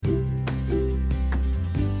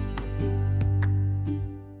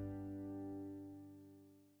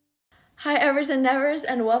Evers and Nevers,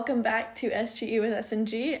 and welcome back to SGE with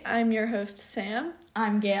S&G. I'm your host, Sam.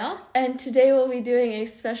 I'm Gail. And today we'll be doing a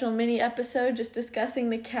special mini episode just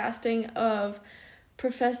discussing the casting of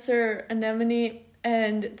Professor Anemone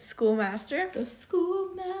and Schoolmaster. The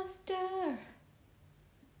Schoolmaster.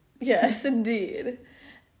 Yes, indeed.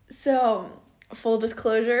 So, full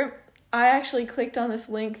disclosure, I actually clicked on this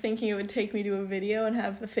link thinking it would take me to a video and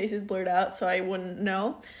have the faces blurred out so I wouldn't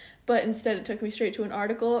know. But instead it took me straight to an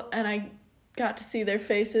article, and I got to see their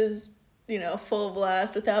faces, full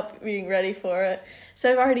blast without being ready for it.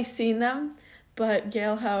 So I've already seen them, but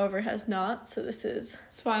Gail, however, has not. So this is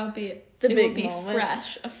the big will be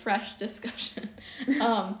moment. a fresh discussion.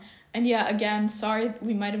 And yeah, again, sorry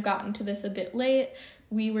we might have gotten to this a bit late.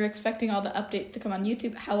 We were expecting all the updates to come on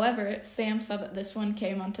YouTube. However, Sam saw that this one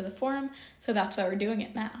came onto the forum, so that's why we're doing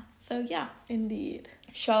it now. So yeah. Indeed.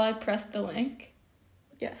 Shall I press the link?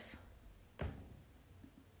 Yes.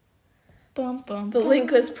 Bum, bum, The bum. link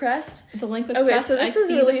was pressed. The link was Okay, pressed. so this I was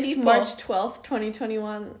see the released people. March 12th,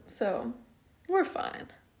 2021, so we're fine.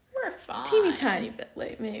 We're fine. Teeny tiny bit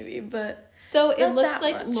late, maybe, but So it not looks that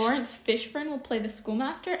like much. Lawrence Fishburne will play the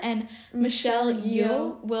Schoolmaster and Michelle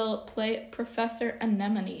Yeoh will play Professor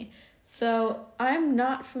Anemone. So I'm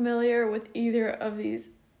not familiar with either of these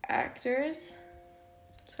actors.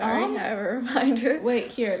 Sorry, I have a reminder. wait,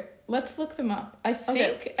 here, let's look them up. I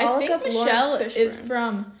think I'll look I up think Michelle Lawrence is Fishburne.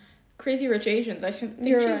 from Crazy Rich Asians. I think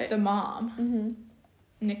You're she's right. the mom.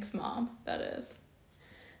 Mm-hmm. Nick's mom, that is.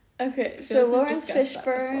 Okay, I feel so like we've Lawrence discussed that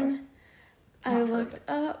Fishburne, I Not heard looked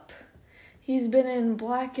up. He's been in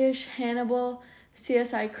Blackish, Hannibal,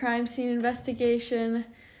 CSI Crime Scene Investigation.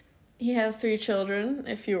 He has 3 children,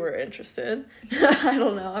 if you were interested. I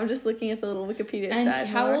don't know. I'm just looking at the little Wikipedia And side.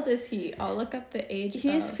 how old is he? I'll look up the age.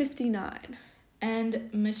 He's of- 59. And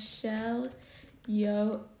Michelle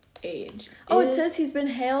Yeoh age. Oh, it is- says he's been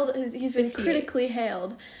hailed. He's been 58. critically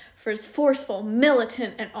hailed for his forceful,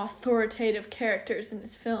 militant, and authoritative characters in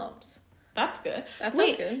his films. That's good. That sounds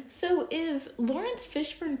Wait, good. so is Lawrence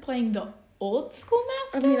Fishburne playing the old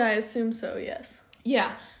Schoolmaster? I mean, I assume so. Yes.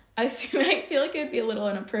 Yeah. I feel like it would be a little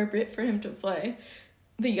inappropriate for him to play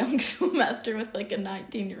the young Schoolmaster with like a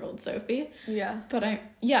 19-year-old Sophie. Yeah. But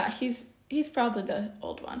he's probably the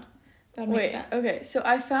old one. That makes Wait. sense. Okay. So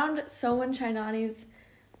I found Soman Chainani's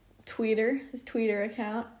his Twitter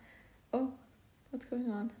account. Oh, what's going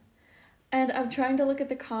on? And I'm trying to look at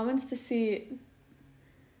the comments to see.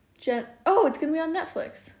 Oh, it's gonna be on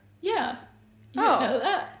Netflix. Yeah. You Oh. didn't know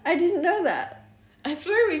that? I didn't know that. I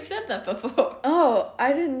swear we've said that before. Oh,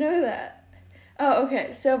 I didn't know that. Oh,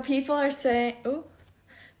 okay. So people are saying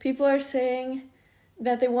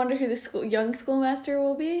that they wonder who the young schoolmaster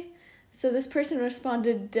will be. So this person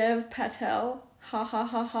responded, Dev Patel. Ha ha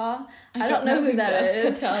ha ha. I don't know who that Dev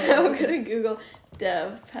is. Patel So I'm is. gonna Google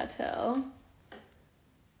Dev Patel.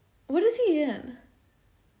 What is he in?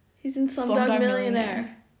 He's in Slumdog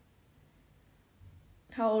Millionaire.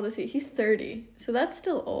 How old is he? He's 30. So that's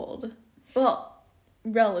still old. Well,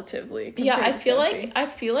 relatively. Yeah, compared to I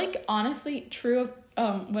Sophie. feel like honestly,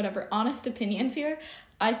 honest opinions here.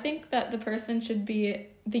 I think that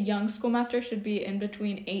the young Schoolmaster should be in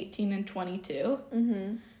between 18 and 22.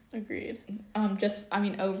 Mm-hmm. Agreed.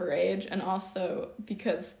 Overage, and also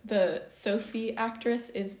because the Sophie actress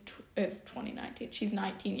is 2019. She's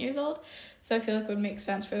 19 years old, so I feel like it would make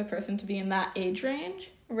sense for the person to be in that age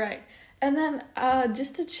range. Right. And then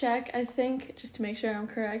just to check, I think, just to make sure I'm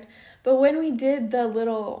correct, but when we did the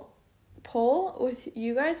little poll with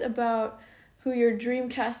you guys about who your dream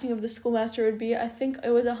casting of the Schoolmaster would be, I think it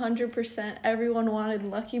was 100% everyone wanted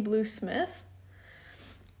Lucky Blue Smith.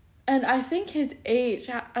 And I think his age,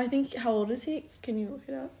 how old is he? Can you look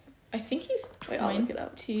it up? I think he's Wait, I'll look it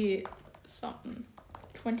up. 20 something.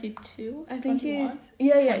 22? I think 21?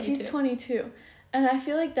 he's 22. 22. And I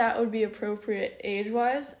feel like that would be appropriate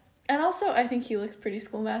age-wise. And also, I think he looks pretty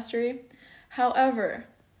schoolmastery. However,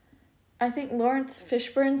 I think Lawrence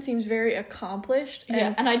Fishburne seems very accomplished.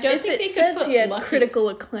 Yeah, and I don't if think it they says could put he had Lucky, critical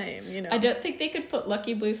acclaim, I don't think they could put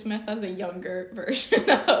Lucky Blue Smith as a younger version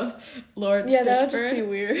of Lawrence Fishburne. Yeah, that would just be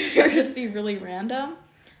weird. That would just be really random.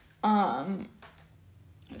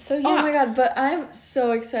 So yeah. Oh my god, but I'm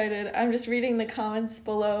so excited. I'm just reading the comments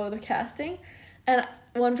below the casting, and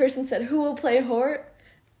one person said, "Who will play Hort?"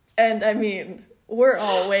 And I mean, we're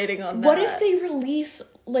all waiting on that. What if they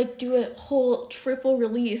do a whole triple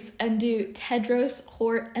release and do Tedros,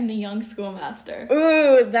 Hort, and the young Schoolmaster?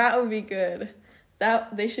 Ooh, that would be good.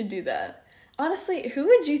 They should do that. Honestly, who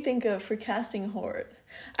would you think of for casting Hort?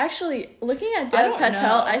 Actually, looking at I Dev don't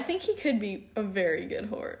Patel, know. I think he could be a very good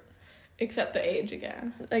Hort. Except the age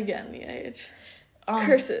again. Again, the age. Um,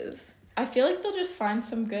 Curses. I feel like they'll just find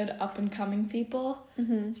some good up-and-coming people,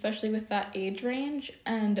 especially with that age range.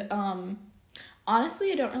 And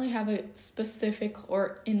honestly, I don't really have a specific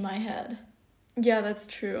Hort in my head. Yeah, that's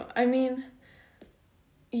true. I mean,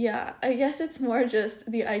 yeah, I guess it's more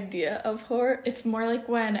just the idea of Hort. It's more like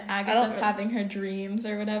when Agatha's having her dreams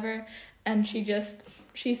or whatever, and she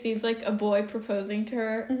sees like a boy proposing to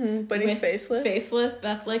her, but he's faceless. Faceless,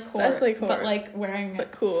 that's like Hort. But like wearing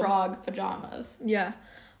frog pajamas. Yeah.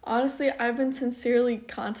 Honestly, I've been sincerely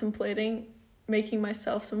contemplating making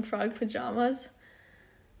myself some frog pajamas.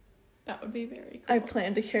 That would be very cool. I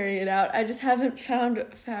plan to carry it out. I just haven't found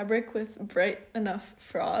fabric with bright enough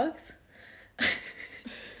frogs.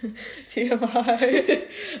 TMI.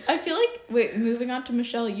 I feel like, moving on to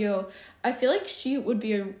Michelle Yeoh, I feel like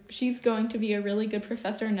she's going to be a really good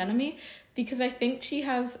professor in Enemy, because I think she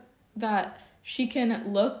has that she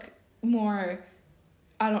can look more,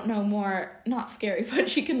 I don't know, more, not scary, but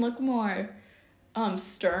she can look more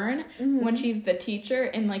stern when she's the teacher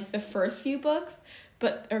in like the first few books,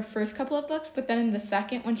 or first couple of books, but then in the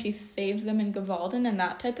second when she saves them in Gavaldon and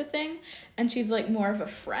that type of thing, and she's like more of a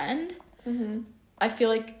friend. I feel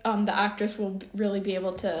like the actress will really be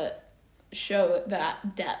able to show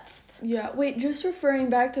that depth. Yeah, wait, just referring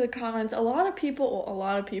back to the comments, a lot of people,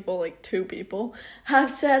 like 2 people, have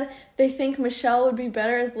said they think Michelle would be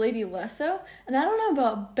better as Lady Lesso, and I don't know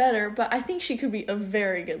about better, but I think she could be a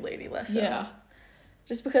very good Lady Lesso. Yeah.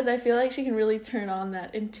 Just because I feel like she can really turn on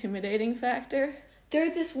that intimidating factor.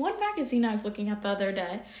 There's this one magazine I was looking at the other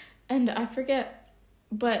day, and I forget,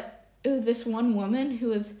 but it was this one woman who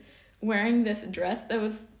was wearing this dress that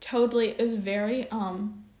was very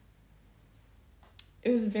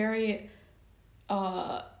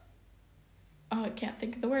I can't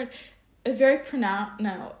think of the word. It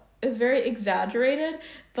was very exaggerated,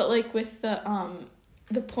 but like with the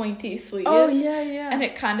pointy sleeves. Oh, yeah. And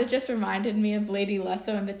it kind of just reminded me of Lady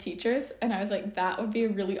Lesso and the Teachers, and I was like, that would be a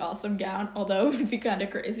really awesome gown, although it would be kind of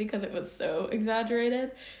crazy because it was so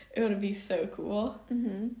exaggerated. It would be so cool. I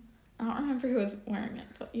don't remember who was wearing it,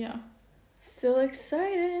 but yeah. Still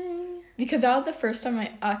exciting. Because that was the first time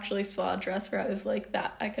I actually saw a dress where I was like,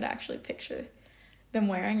 that I could actually picture them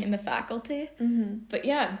wearing in the faculty. But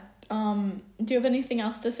yeah, do you have anything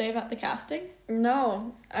else to say about the casting?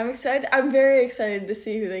 No, I'm excited. I'm very excited to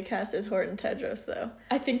see who they cast as Hort and Tedros, though.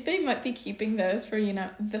 I think they might be keeping those for,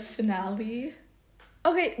 the finale.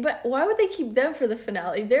 Okay, but why would they keep them for the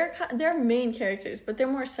finale? They're main characters, but they're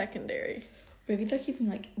more secondary. Maybe they're keeping,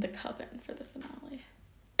 like, the Coven for the finale.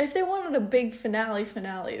 If they wanted a big finale,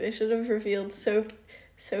 they should have revealed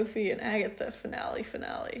Sophie and Agatha finale.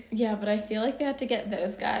 Yeah, but I feel like they had to get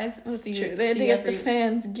those guys. That's true. They had to get the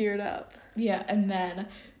fans geared up. Yeah, and then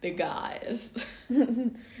the guys.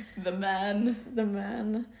 The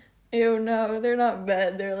men. Ew, no, they're not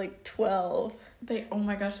men. They're like 12. Oh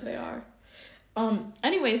my gosh, they are.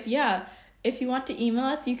 Anyways, yeah. If you want to email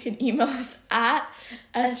us, you can email us at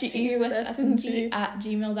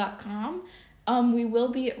sgewithsng@gmail.com. We will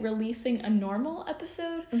be releasing a normal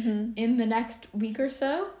episode in the next week or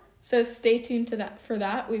so. So stay tuned for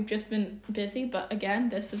that. We've just been busy, but again,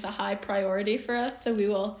 this is a high priority for us, so we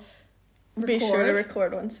will be sure to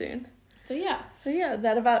record one soon. So yeah,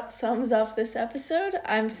 that about sums up this episode.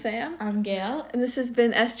 I'm Sam. I'm Gail. And this has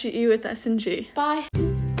been SGE with S&G. Bye.